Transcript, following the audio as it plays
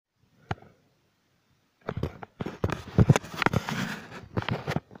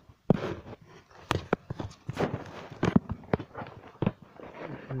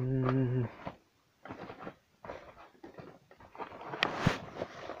You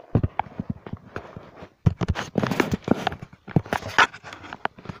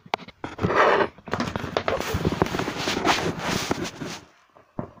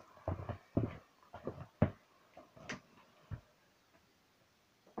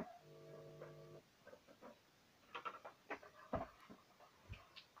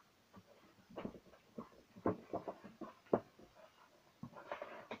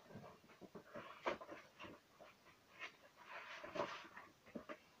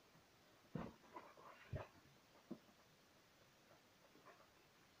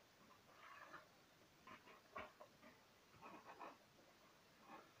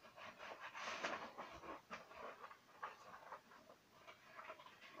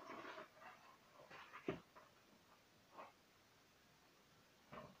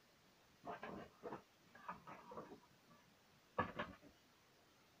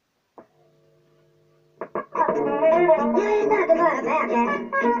ain't nothing but a bad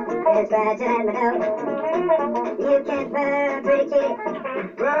cat. Scratching at my door. You can't burn a pretty kid.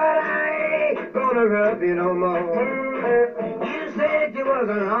 But I ain't gonna rub you no more. You said you was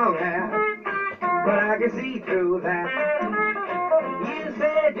a long hair, but I can see through that. You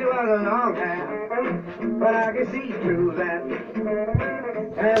said you was a long hair, but I can see through that.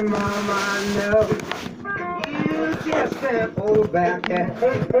 And Mama knows you just an old bad cat.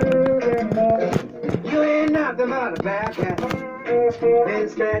 You ain't nothing but a bad cat. Been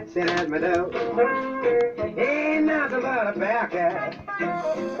scratching at my door. Ain't nothing but a bad cat.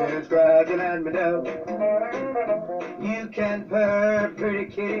 Been scratching at my door. You can purr, pretty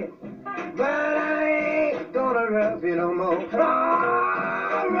kitty, but I ain't gonna rub you no more.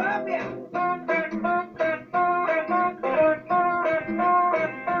 Oh, rub you.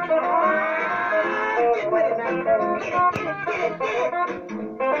 Get with it now. Get it.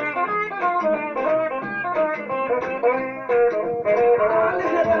 Oh,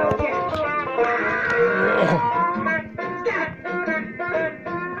 listen to that old cat. Stop.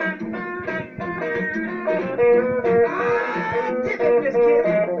 Tip it, Miss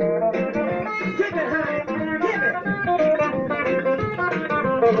Kitty. Tip it, honey. Tip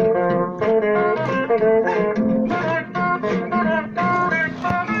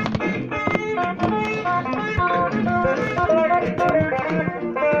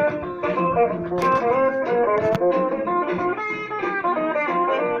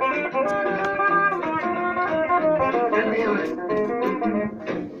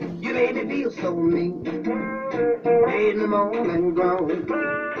You made me feel so mean. Made the morning groan.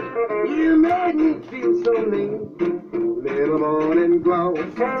 You made me feel so mean. Made the morning groan.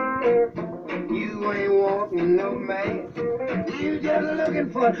 You ain't wanting no man. You just looking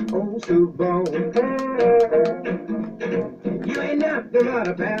for old soup bone. You ain't nothing but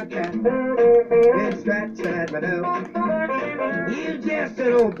a bad cat. Been scratching at my door. You just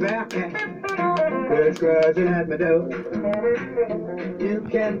an old bad cat. Been scratching at my door. You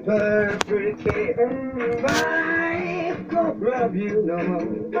can purr, pretty kid, but I ain't gonna rub you no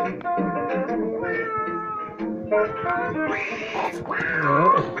more.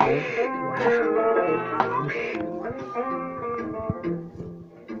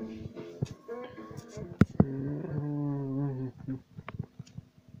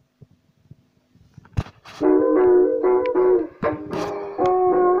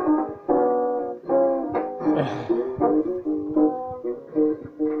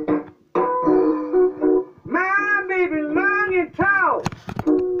 My baby long and tall,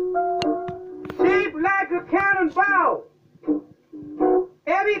 shaped like a cannonball.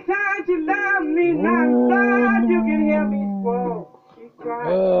 Every time she loves me, now Lord, you can hear me squall. She cries.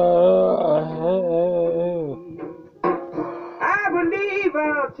 I believe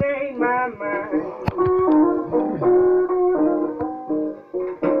I'll change my mind.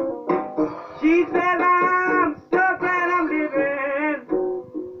 She said, I'm so glad I'm living.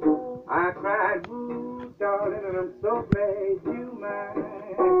 I cried, ooh, darling, and I'm so glad you mine.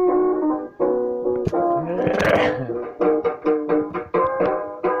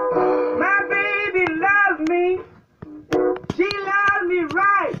 My baby loves me. She loves me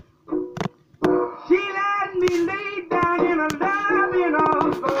right. She let me lay down in a loving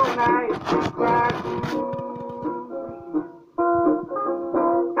all so nice. I cried, ooh,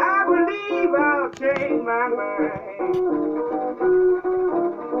 I believe I'll change my mind.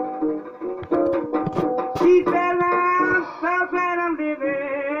 She said, I'm so glad I'm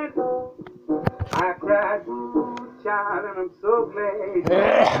living. I cried, ooh, child, and I'm so glad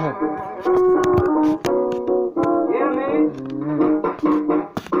you're mine. Yeah, man.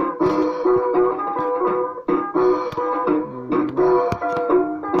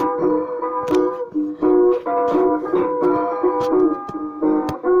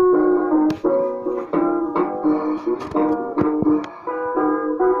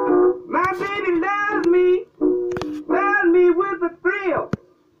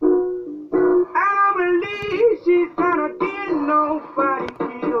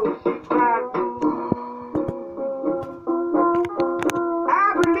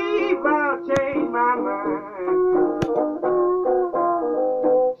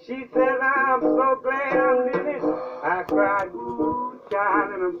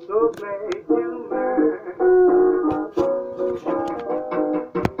 and I'm so glad you're mine.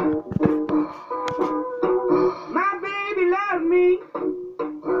 My baby loves me,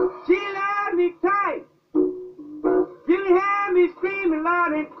 she loves me tight. You hear me screaming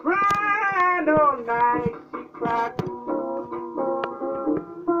loud and crying all night. She cried,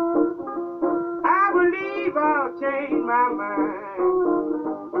 I believe I'll change my mind.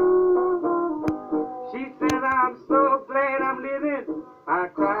 She said, I'm so glad I'm living. I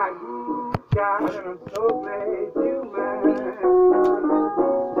cried, child, and I'm so glad you're mine.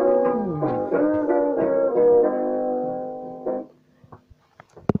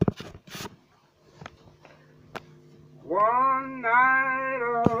 One night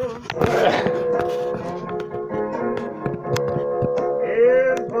of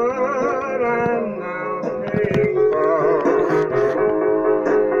is what I'm now paying for.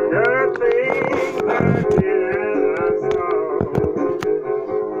 The things I did and I saw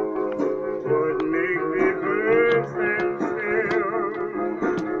would make me hurt and still.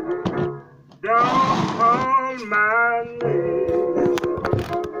 Don't call my name.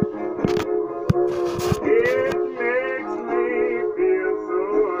 It makes me feel so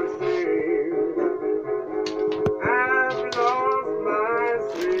ashamed. I've lost my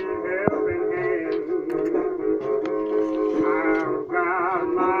sweet helping hand. I've got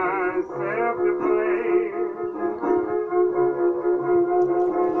myself to blame.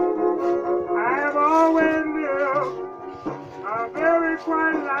 I've always lived a very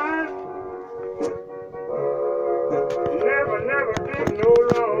quiet life. Never did no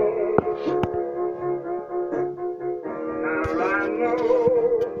wrong. Now I know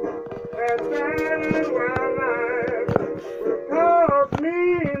that wild life will cause me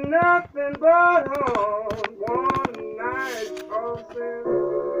nothing but harm. One night of sin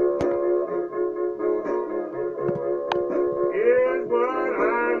is what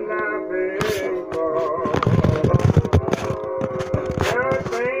I'm now paying for. The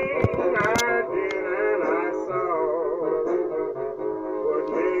thing I did and I saw would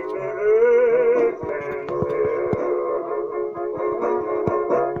make me hurt and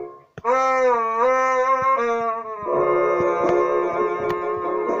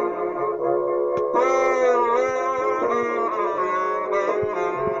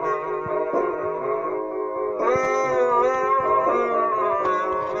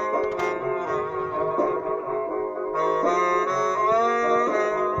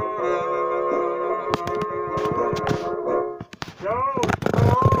don't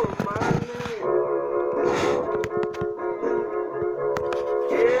call my name.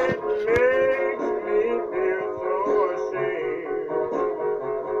 It makes me feel so ashamed.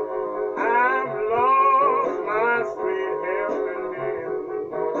 I've lost my sweet helping hand.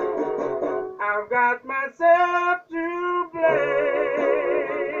 I've got myself to blame.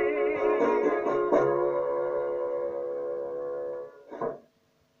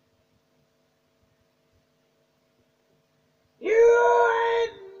 You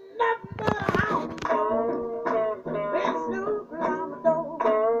ain't nothing but a hound dog. Been snooping around the door.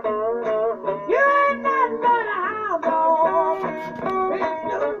 You ain't nothing but a hound dog. Been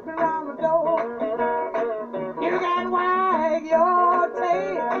snooping around the door. You can wag your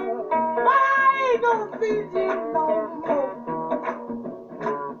tail, but I ain't gonna feed you no more.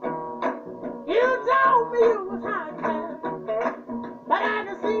 You told me you was hot, man, but I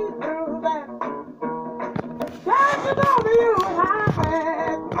can see through that. Cause you told me you was hot,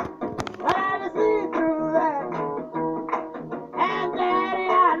 man, but I can see through that. And Daddy,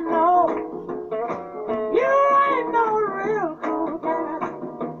 I know you ain't no real cool cat.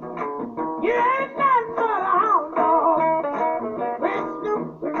 You ain't nothing but a hound dog. Been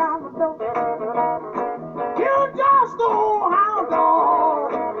snooping around the door. You just a old hound dog.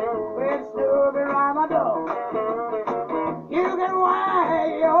 Been snooping around my door. You can wag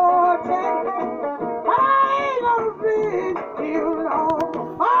your tail, but I ain't gonna feed you no more.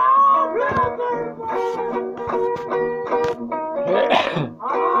 Oh, blessed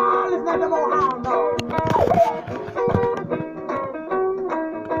oh, listen to them old hound dogs.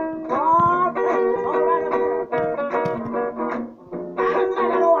 Oh, baby, all right up there. Now listen to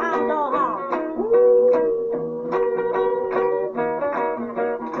that old hound dog howl.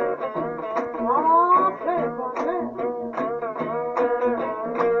 Oh, play it for me.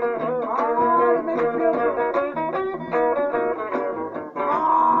 Oh, you make me feel good.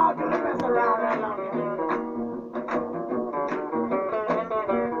 Oh, don't mess around that long.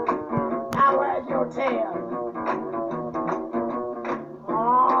 Now where's your tail?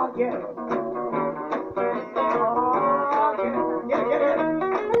 Oh, get it. Oh, get it. Get it.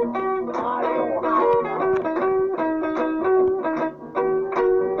 Oh, you old hound dog.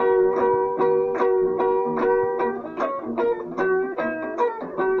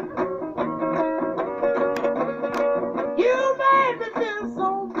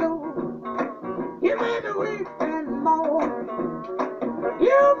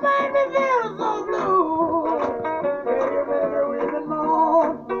 make me feel so blue. Yeah, you better even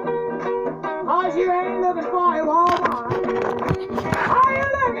more. 'Cause you ain't looking for a woman. Are you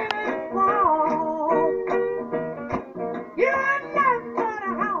looking for? You're nothing but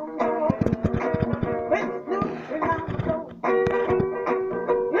a hound dog with Snoop around the door.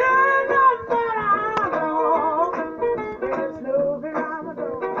 You're nothing but a hound dog with Snoop around the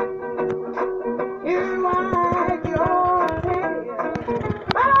door. You wag your tail,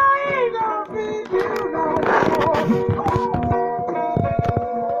 but I ain't gonna feed you no more.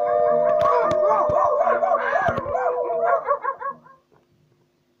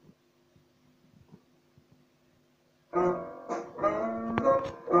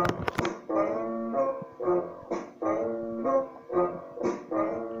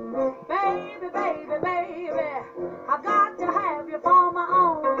 Baby, baby, baby, I've got to have you for my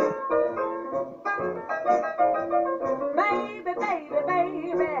own. Baby, baby,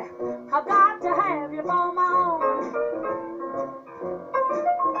 baby, I've got to have you for my own.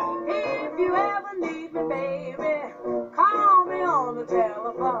 If you ever need me, baby, call me on the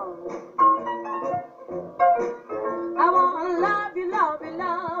telephone. I wanna love you, love you,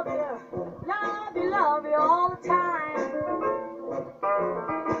 love you, love you, love you all the time.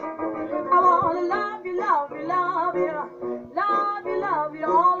 I wanna love you, love you, love you, love you, love you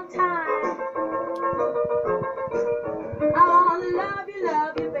all the time. I wanna love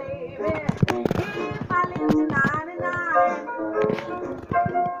you, baby. If I live to 99,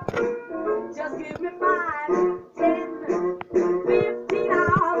 just give me 5, 10, 15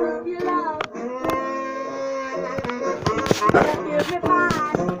 hours of your love. Just give me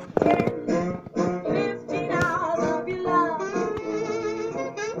 5, 10, 15 hours of your love.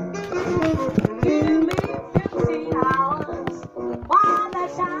 Give me 15 hours while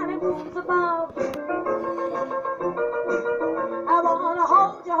that shining moon's above. I wanna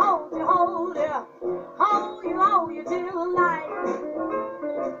hold you, hold you, hold you, hold you, hold you till light.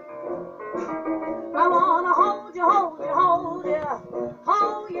 I wanna hold you, hold you, hold you,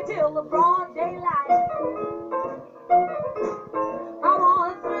 hold you till the broad daylight. I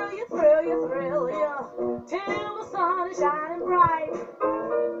wanna thrill you, thrill you, thrill you till the sun is shining bright.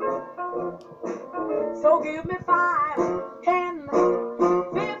 So give me 5, 10,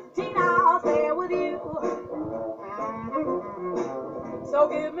 15 hours there with you. So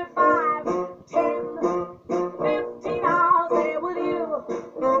give me 5, 10, 15 hours there with you.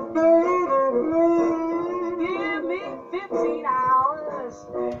 Give me 15 hours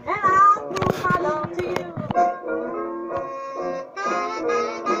and I'll prove my love to you.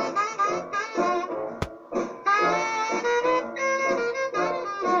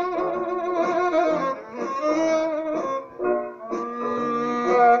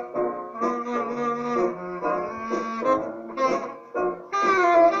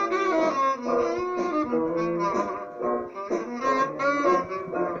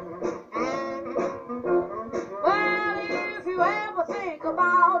 Well, if you ever think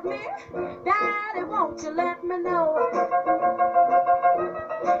about me, Daddy, won't you let me know?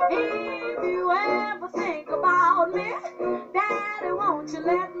 If you ever think about me, Daddy, won't you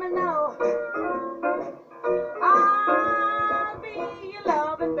let me know? I'll be your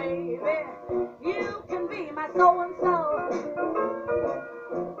loving baby. You can be my so-and-so.